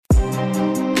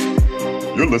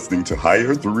You're listening to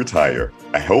Hire Through Retire,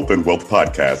 a health and wealth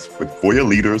podcast with Voya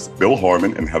leaders Bill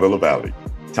Harmon and Heather LaValle,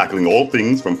 tackling all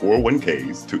things from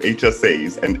 401ks to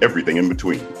HSAs and everything in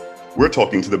between. We're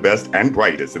talking to the best and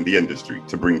brightest in the industry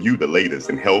to bring you the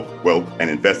latest in health, wealth, and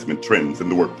investment trends in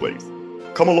the workplace.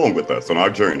 Come along with us on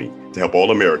our journey to help all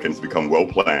Americans become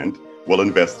well-planned,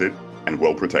 well-invested, and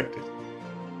well-protected.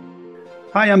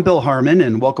 Hi, I'm Bill Harmon,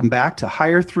 and welcome back to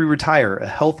Hire Through Retire, a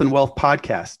health and wealth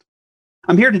podcast.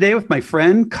 I'm here today with my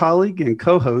friend, colleague, and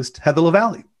co-host, Heather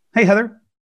LaValle. Hey, Heather.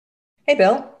 Hey,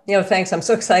 Bill. Thanks. I'm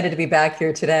so excited to be back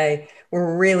here today.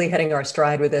 We're really hitting our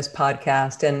stride with this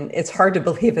podcast, and it's hard to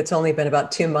believe it's only been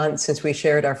about 2 months since we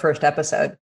shared our first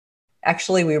episode.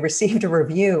 Actually, we received a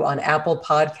review on Apple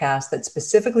Podcasts that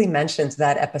specifically mentions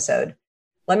that episode.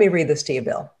 Let me read this to you,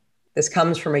 Bill. This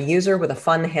comes from a user with a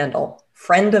fun handle,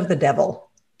 Friend of the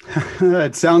Devil.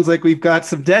 It sounds like we've got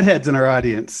some deadheads in our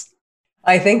audience.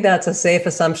 I think that's a safe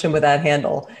assumption with that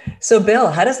handle. So,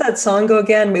 Bill, how does that song go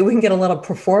again? Maybe we can get a little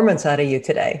performance out of you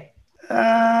today.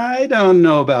 I don't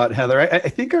know about Heather. I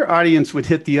think our audience would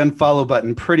hit the unfollow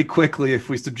button pretty quickly if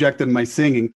we subjected my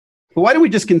singing. But why don't we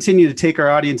just continue to take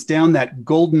our audience down that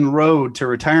golden road to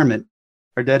retirement?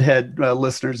 Our deadhead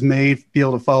listeners may be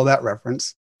able to follow that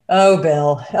reference. Oh,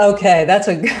 Bill. Okay, that's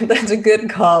a good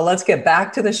call. Let's get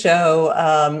back to the show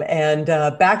and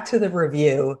back to the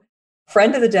review.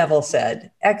 Friend of the Devil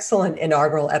said, excellent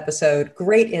inaugural episode.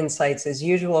 Great insights as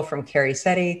usual from Carrie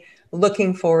Setti.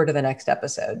 Looking forward to the next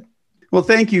episode. Well,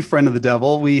 thank you, Friend of the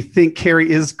Devil. We think Carrie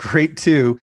is great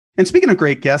too. And speaking of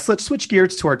great guests, let's switch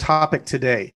gears to our topic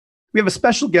today. We have a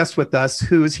special guest with us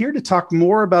who is here to talk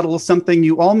more about a little something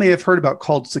you all may have heard about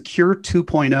called Secure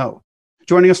 2.0.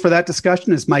 Joining us for that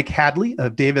discussion is Mike Hadley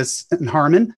of Davis and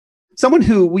Harmon, someone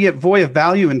who we at Voya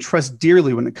value and trust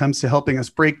dearly when it comes to helping us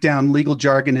break down legal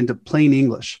jargon into plain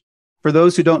English. For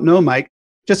those who don't know Mike,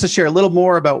 just to share a little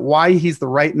more about why he's the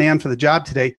right man for the job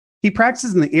today, he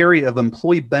practices in the area of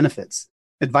employee benefits,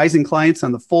 advising clients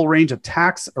on the full range of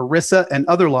tax, ERISA, and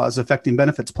other laws affecting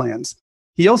benefits plans.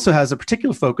 He also has a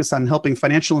particular focus on helping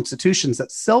financial institutions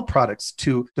that sell products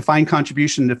to defined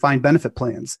contribution and defined benefit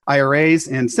plans, IRAs,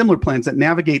 and similar plans that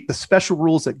navigate the special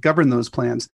rules that govern those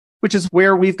plans, which is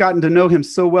where we've gotten to know him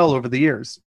so well over the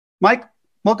years. Mike,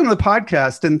 welcome to the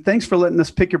podcast, and thanks for letting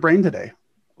us pick your brain today.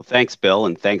 Well, thanks, Bill,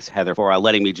 and thanks, Heather, for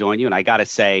letting me join you. And I got to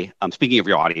say, speaking of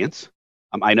your audience,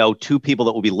 I know two people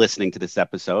that will be listening to this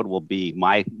episode will be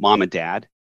my mom and dad,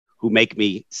 who make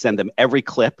me send them every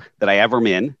clip that I ever am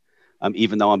in,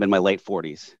 even though I'm in my late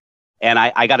 40s. And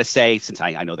I got to say, since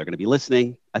I know they're going to be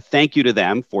listening, a thank you to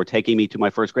them for taking me to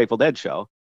my first Grateful Dead show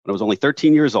when I was only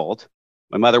 13 years old.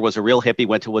 My mother was a real hippie,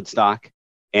 went to Woodstock.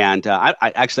 And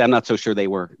I'm not so sure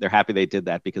they're happy they did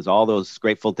that, because all those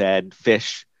Grateful Dead,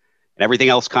 Fish, and everything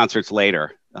else concerts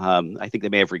later, I think they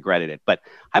may have regretted it. But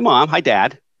hi, Mom. Hi,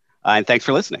 Dad. And thanks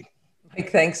for listening.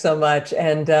 Mike, thanks so much.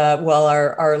 And while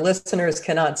our listeners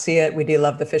cannot see it, we do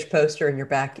love the Fish poster in your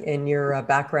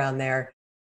background there.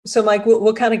 So, Mike,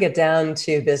 we'll kind of get down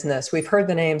to business. We've heard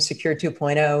the name Secure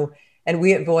 2.0, and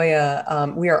we at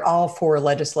Voya, we are all for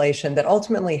legislation that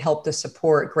ultimately help to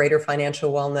support greater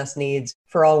financial wellness needs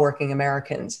for all working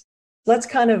Americans. Let's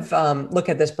kind of look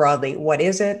at this broadly. What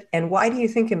is it, and why do you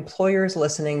think employers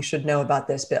listening should know about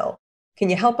this bill?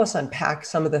 Can you help us unpack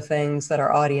some of the things that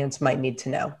our audience might need to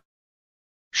know?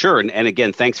 Sure. And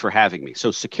again, thanks for having me.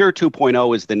 So Secure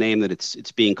 2.0 is the name that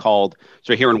it's being called.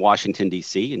 So here in Washington,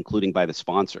 D.C., including by the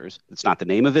sponsors. It's not the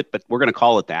name of it, but we're going to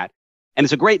call it that. And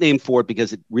it's a great name for it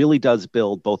because it really does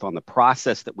build both on the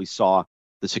process that we saw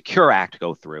the Secure Act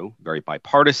go through, very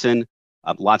bipartisan,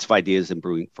 lots of ideas and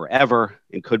brewing forever,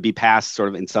 and could be passed sort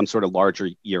of in some sort of larger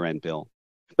year-end bill.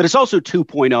 But it's also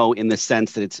 2.0 in the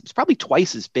sense that it's probably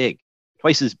twice as big,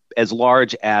 twice as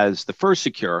large as the first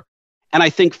Secure. And I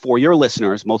think for your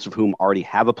listeners, most of whom already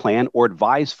have a plan or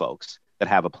advise folks that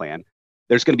have a plan,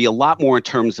 there's going to be a lot more in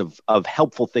terms of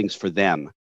helpful things for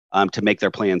them to make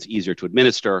their plans easier to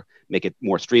administer, make it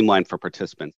more streamlined for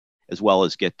participants, as well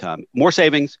as get more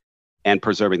savings and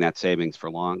preserving that savings for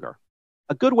longer.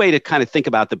 A good way to kind of think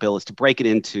about the bill is to break it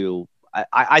into,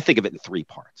 I think of it in 3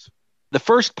 parts. The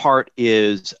first part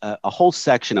is a whole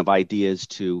section of ideas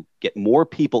to get more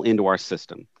people into our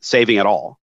system, saving at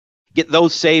all, get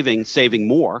those saving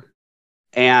more,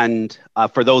 and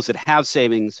for those that have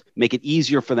savings, make it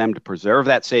easier for them to preserve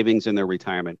that savings in their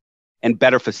retirement and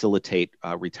better facilitate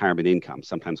retirement income,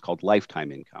 sometimes called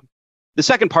lifetime income. The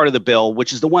second part of the bill,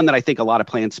 which is the one that I think a lot of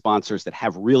plan sponsors that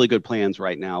have really good plans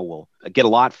right now will get a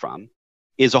lot from,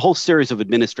 is a whole series of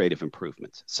administrative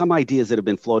improvements, some ideas that have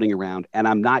been floating around, and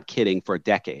I'm not kidding, for a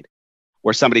decade,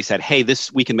 where somebody said, hey,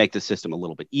 we can make the system a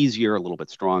little bit easier, a little bit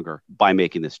stronger by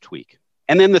making this tweak.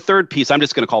 And then the third piece, I'm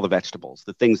just going to call the vegetables,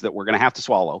 the things that we're going to have to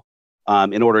swallow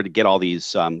in order to get all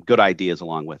these good ideas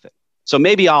along with it. So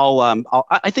maybe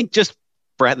I think just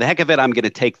for the heck of it, I'm going to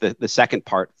take the second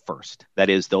part first. That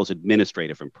is those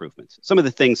administrative improvements. Some of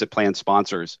the things that plan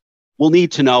sponsors will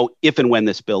need to know if and when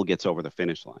this bill gets over the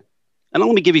finish line. And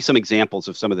let me give you some examples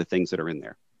of some of the things that are in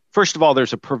there. First of all,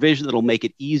 there's a provision that will make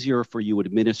it easier for you to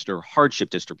administer hardship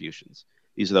distributions.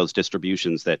 These are those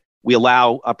distributions that we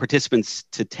allow participants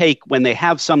to take when they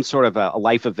have some sort of a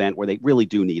life event where they really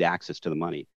do need access to the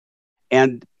money.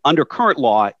 And under current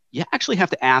law, you actually have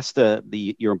to ask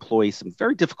your employees some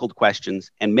very difficult questions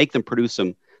and make them produce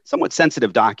some somewhat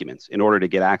sensitive documents in order to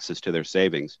get access to their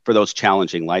savings for those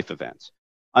challenging life events.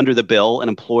 Under the bill, an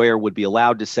employer would be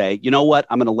allowed to say, you know what,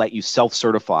 I'm going to let you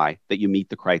self-certify that you meet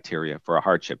the criteria for a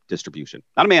hardship distribution.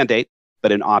 Not a mandate,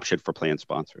 but an option for plan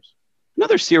sponsors.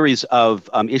 Another series of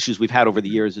issues we've had over the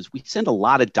years is we send a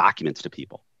lot of documents to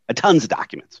people, tons of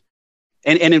documents.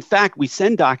 And in fact, we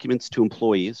send documents to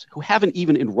employees who haven't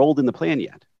even enrolled in the plan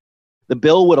yet. The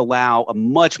bill would allow a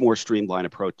much more streamlined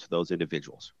approach to those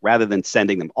individuals. Rather than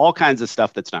sending them all kinds of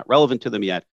stuff that's not relevant to them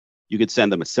yet, you could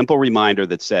send them a simple reminder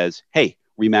that says, hey,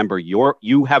 remember,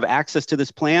 you have access to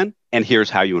this plan, and here's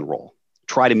how you enroll.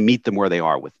 Try to meet them where they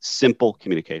are with simple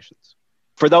communications.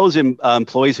 For those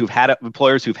employers who've had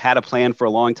a plan for a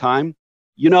long time,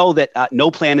 you know that no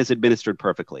plan is administered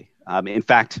perfectly. In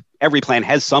fact, every plan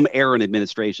has some error in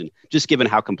administration, just given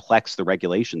how complex the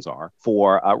regulations are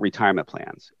for retirement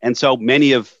plans. And so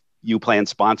many of you plan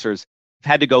sponsors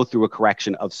have had to go through a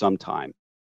correction of some time,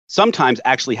 sometimes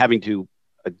actually having to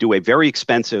do a very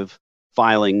expensive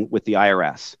filing with the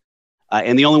IRS.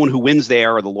 And the only one who wins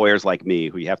there are the lawyers like me,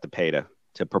 who you have to pay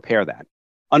to prepare that.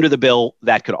 Under the bill,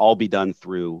 that could all be done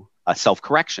through a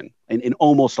self-correction. And in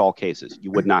almost all cases,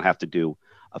 you would not have to do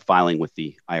a filing with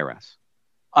the IRS.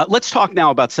 Let's talk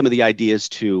now about some of the ideas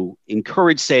to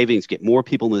encourage savings, get more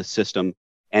people in the system,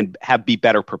 and be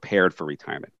better prepared for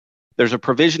retirement. There's a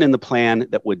provision in the plan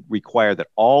that would require that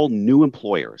all new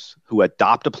employers who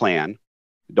adopt a plan,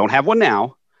 don't have one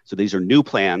now, so these are new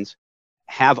plans,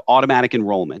 have automatic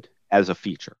enrollment as a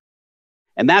feature.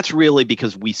 And that's really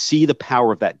because we see the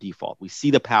power of that default. We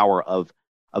see the power of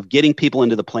getting people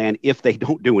into the plan if they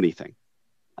don't do anything.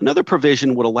 Another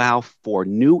provision would allow for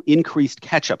new increased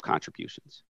catch-up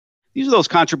contributions. These are those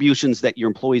contributions that your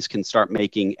employees can start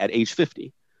making at age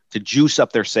 50 to juice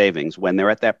up their savings when they're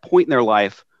at that point in their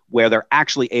life where they're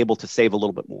actually able to save a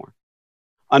little bit more.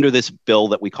 Under this bill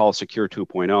that we call Secure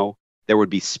 2.0, there would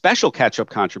be special catch-up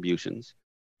contributions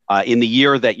in the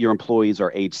year that your employees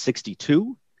are age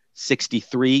 62,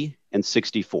 63, and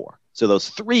 64. So those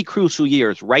three crucial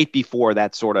years right before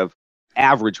that sort of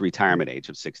average retirement age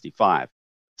of 65.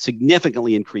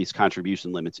 Significantly increased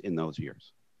contribution limits in those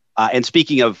years. And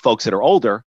speaking of folks that are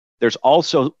older, there's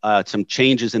also some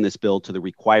changes in this bill to the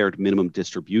required minimum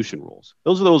distribution rules.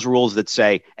 Those are those rules that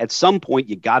say at some point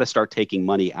you got to start taking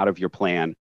money out of your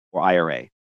plan or IRA.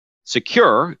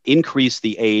 Secure increased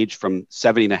the age from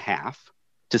 70 and a half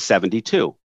to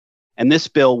 72. And this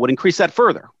bill would increase that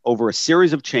further over a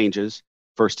series of changes,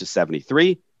 first to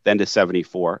 73, then to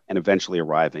 74, and eventually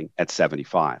arriving at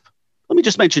 75. Let me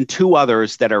just mention two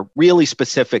others that are really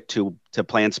specific to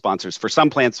plan sponsors. For some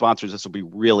plan sponsors, this will be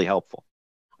really helpful.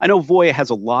 I know Voya has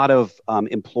a lot of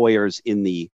employers in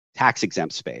the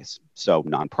tax-exempt space, so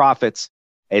nonprofits,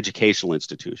 educational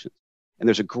institutions. And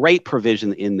there's a great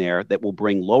provision in there that will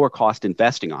bring lower-cost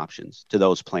investing options to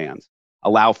those plans,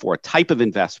 allow for a type of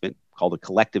investment called a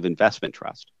collective investment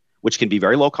trust, which can be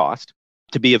very low cost,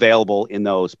 to be available in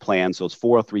those plans, those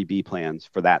 403B plans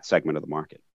for that segment of the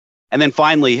market. And then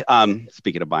finally,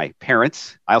 speaking of my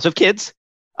parents, I also have kids.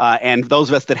 And those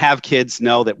of us that have kids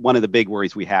know that one of the big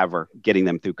worries we have are getting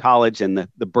them through college and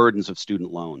the burdens of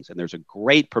student loans. And there's a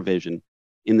great provision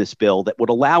in this bill that would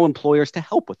allow employers to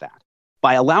help with that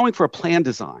by allowing for a plan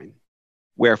design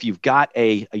where if you've got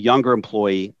a younger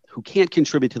employee who can't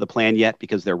contribute to the plan yet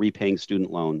because they're repaying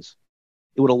student loans,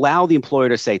 it would allow the employer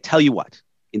to say, tell you what,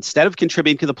 instead of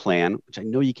contributing to the plan, which I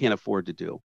know you can't afford to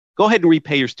do, go ahead and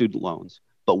repay your student loans,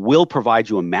 but we'll provide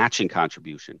you a matching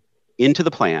contribution into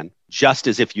the plan just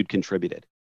as if you'd contributed.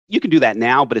 You can do that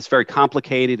now, but it's very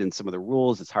complicated and some of the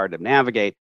rules, it's hard to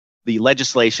navigate. The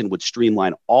legislation would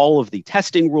streamline all of the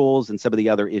testing rules and some of the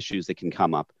other issues that can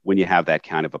come up when you have that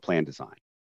kind of a plan design.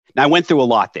 Now, I went through a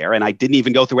lot there, and I didn't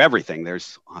even go through everything.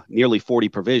 There's nearly 40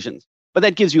 provisions, but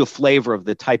that gives you a flavor of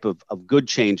the type of good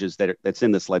changes that's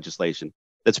in this legislation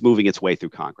that's moving its way through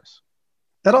Congress.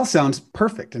 That all sounds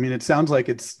perfect. I mean, it sounds like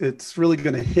it's really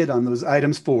going to hit on those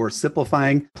items for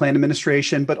simplifying plan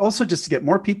administration, but also just to get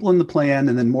more people in the plan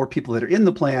and then more people that are in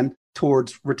the plan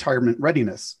towards retirement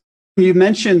readiness. You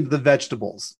mentioned the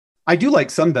vegetables. I do like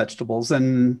some vegetables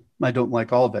and I don't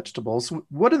like all vegetables.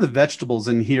 What are the vegetables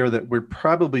in here that we're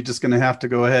probably just going to have to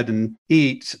go ahead and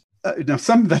eat? Now,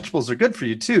 some vegetables are good for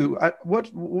you too. What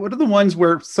are the ones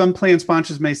where some plan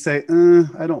sponsors may say,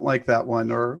 I don't like that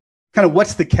one? Or kind of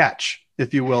what's the catch,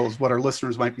 if you will, is what our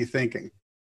listeners might be thinking.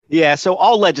 Yeah, so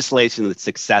all legislation that's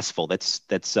successful, that's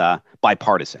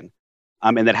bipartisan,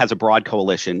 and that has a broad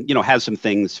coalition, has some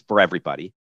things for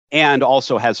everybody, and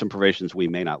also has some provisions we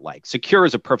may not like. Secure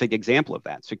is a perfect example of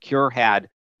that. Secure had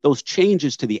those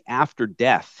changes to the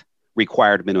after-death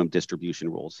required minimum distribution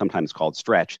rules, sometimes called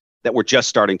stretch, that we're just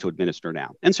starting to administer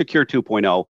now. And Secure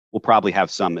 2.0 will probably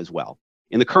have some as well.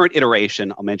 In the current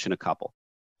iteration, I'll mention a couple.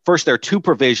 First, there are two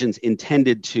provisions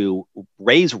intended to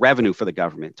raise revenue for the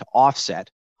government to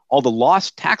offset all the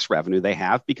lost tax revenue they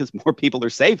have because more people are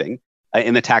saving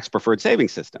in the tax-preferred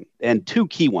savings system. And two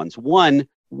key ones. One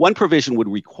provision would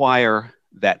require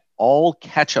that all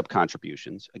catch-up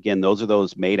contributions, again, those are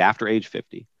those made after age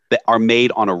 50, that are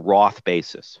made on a Roth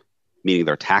basis, meaning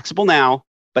they're taxable now,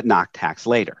 but not taxed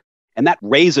later. And that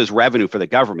raises revenue for the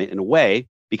government in a way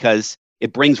because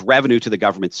it brings revenue to the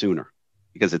government sooner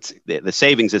because the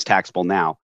savings is taxable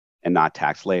now and not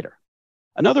taxed later.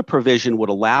 Another provision would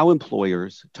allow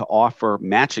employers to offer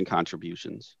matching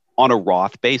contributions on a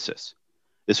Roth basis.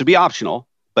 This would be optional,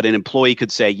 but an employee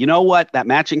could say, you know what, that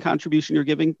matching contribution you're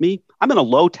giving me, I'm in a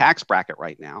low tax bracket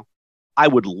right now. I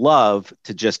would love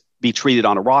to just be treated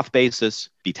on a Roth basis,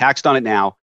 be taxed on it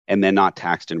now, and then not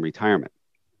taxed in retirement.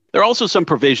 There are also some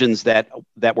provisions that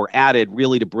were added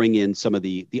really to bring in some of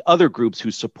the other groups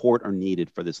whose support are needed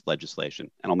for this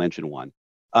legislation, and I'll mention one.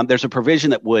 There's a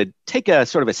provision that would take a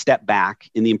sort of a step back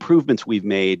in the improvements we've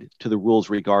made to the rules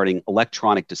regarding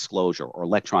electronic disclosure or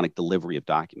electronic delivery of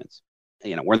documents.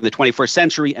 We're in the 21st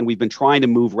century, and we've been trying to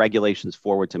move regulations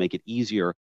forward to make it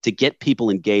easier to get people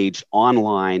engaged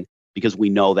online because we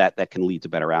know that can lead to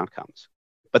better outcomes.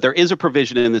 But there is a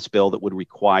provision in this bill that would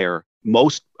require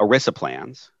most ERISA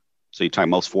plans, so you're talking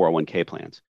most 401k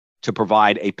plans, to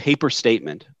provide a paper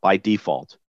statement by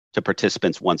default to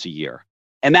participants once a year.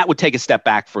 And that would take a step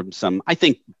back from some, I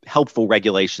think, helpful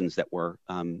regulations that were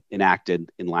enacted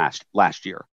in last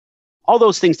year. All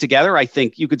those things together, I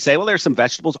think you could say, well, there's some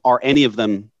vegetables. Are any of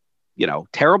them,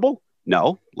 terrible?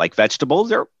 No. Like vegetables,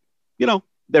 they're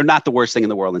not the worst thing in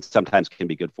the world and sometimes can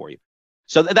be good for you.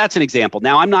 So that's an example.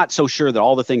 Now, I'm not so sure that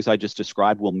all the things I just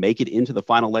described will make it into the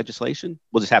final legislation.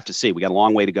 We'll just have to see. We got a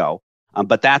long way to go.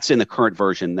 But that's in the current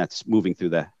version that's moving through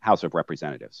the House of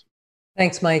Representatives.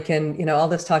 Thanks, Mike. And, all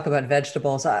this talk about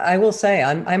vegetables, I will say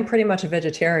I'm pretty much a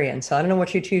vegetarian. So I don't know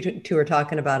what you two are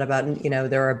talking about,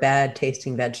 there are bad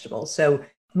tasting vegetables. So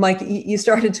Mike, you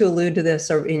started to allude to this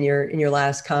in your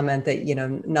last comment that,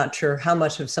 not sure how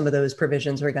much of some of those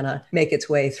provisions are going to make its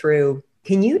way through.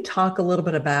 Can you talk a little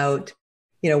bit about,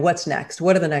 what's next?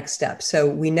 What are the next steps? So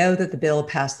we know that the bill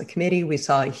passed the committee. We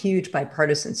saw huge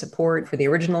bipartisan support for the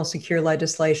original Secure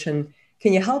legislation.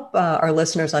 Can you help our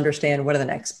listeners understand what are the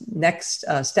next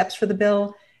steps for the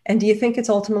bill? And do you think it's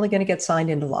ultimately going to get signed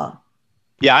into law?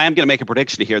 Yeah, I am going to make a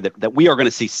prediction here that we are going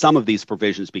to see some of these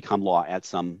provisions become law at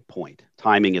some point.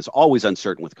 Timing is always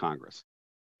uncertain with Congress.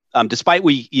 Despite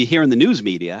you hear in the news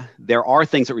media, there are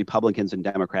things that Republicans and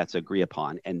Democrats agree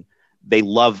upon, and they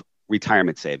love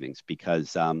retirement savings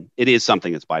because it is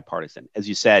something that's bipartisan. As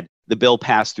you said, the bill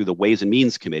passed through the Ways and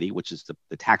Means Committee, which is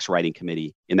the tax writing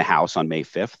committee in the House on May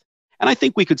 5th. And I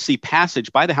think we could see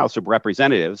passage by the House of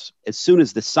Representatives as soon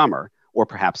as this summer or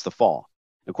perhaps the fall.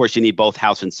 Of course, you need both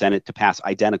House and Senate to pass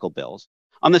identical bills.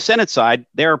 On the Senate side,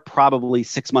 they're probably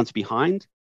 6 months behind.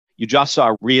 You just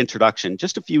saw a reintroduction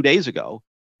just a few days ago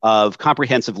of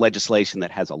comprehensive legislation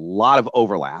that has a lot of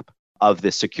overlap of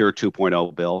this Secure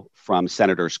 2.0 bill from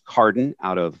Senators Cardin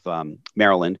out of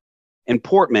Maryland and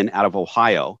Portman out of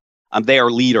Ohio. They are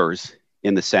leaders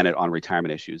in the Senate on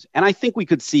retirement issues. And I think we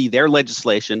could see their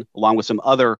legislation, along with some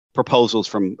other proposals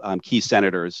from key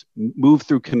senators, move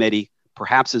through committee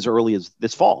perhaps as early as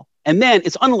this fall. And then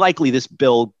it's unlikely this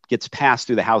bill gets passed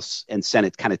through the House and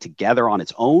Senate kind of together on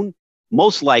its own.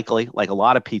 Most likely, like a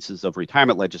lot of pieces of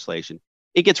retirement legislation,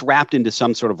 it gets wrapped into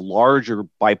some sort of larger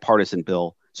bipartisan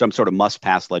bill, some sort of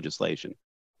must-pass legislation,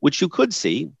 which you could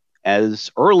see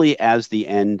as early as the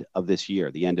end of this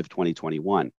year, the end of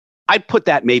 2021. I'd put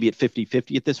that maybe at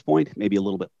 50-50 at this point, maybe a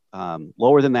little bit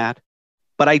lower than that.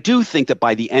 But I do think that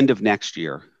by the end of next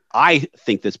year, I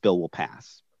think this bill will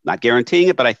pass. Not guaranteeing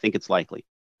it, but I think it's likely.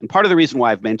 And part of the reason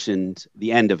why I've mentioned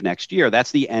the end of next year,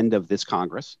 that's the end of this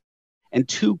Congress. And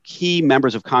two key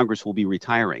members of Congress will be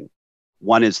retiring.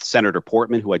 One is Senator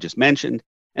Portman, who I just mentioned,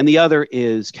 And the other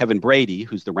is Kevin Brady,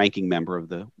 who's the ranking member of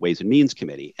the Ways and Means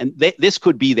Committee. And this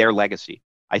could be their legacy.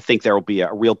 I think there will be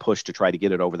a real push to try to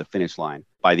get it over the finish line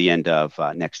by the end of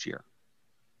next year.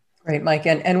 Great, Mike.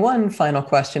 And one final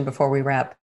question before we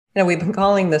wrap. We've been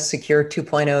calling this Secure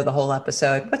 2.0 the whole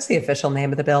episode. What's the official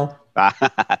name of the bill?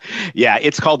 Yeah,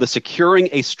 it's called the Securing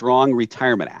a Strong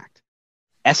Retirement Act,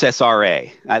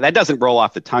 SSRA. That doesn't roll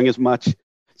off the tongue as much.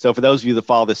 So for those of you that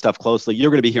follow this stuff closely, you're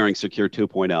going to be hearing Secure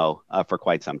 2.0 for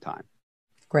quite some time.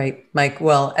 Great, Mike.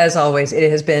 Well, as always, it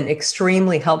has been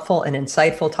extremely helpful and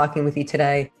insightful talking with you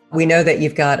today. We know that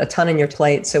you've got a ton on your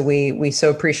plate, so we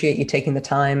so appreciate you taking the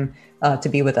time to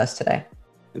be with us today.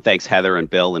 And thanks, Heather and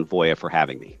Bill and Voya, for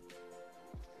having me.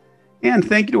 And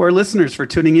thank you to our listeners for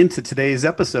tuning in to today's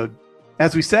episode.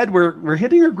 As we said, we're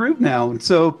hitting our groove now,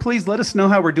 so please let us know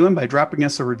how we're doing by dropping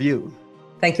us a review.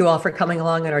 Thank you all for coming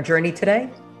along on our journey today.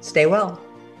 Stay well.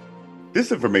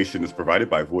 This information is provided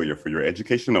by Voya for your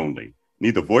education only.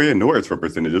 Neither Voya nor its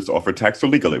representatives offer tax or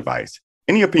legal advice.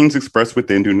 Any opinions expressed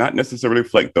within do not necessarily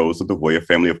reflect those of the Voya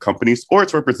family of companies or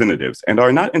its representatives and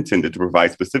are not intended to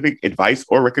provide specific advice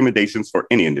or recommendations for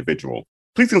any individual.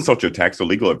 Please consult your tax or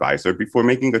legal advisor before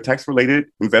making a tax-related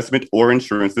investment or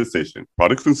insurance decision.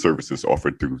 Products and services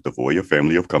offered through the Voya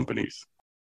family of companies.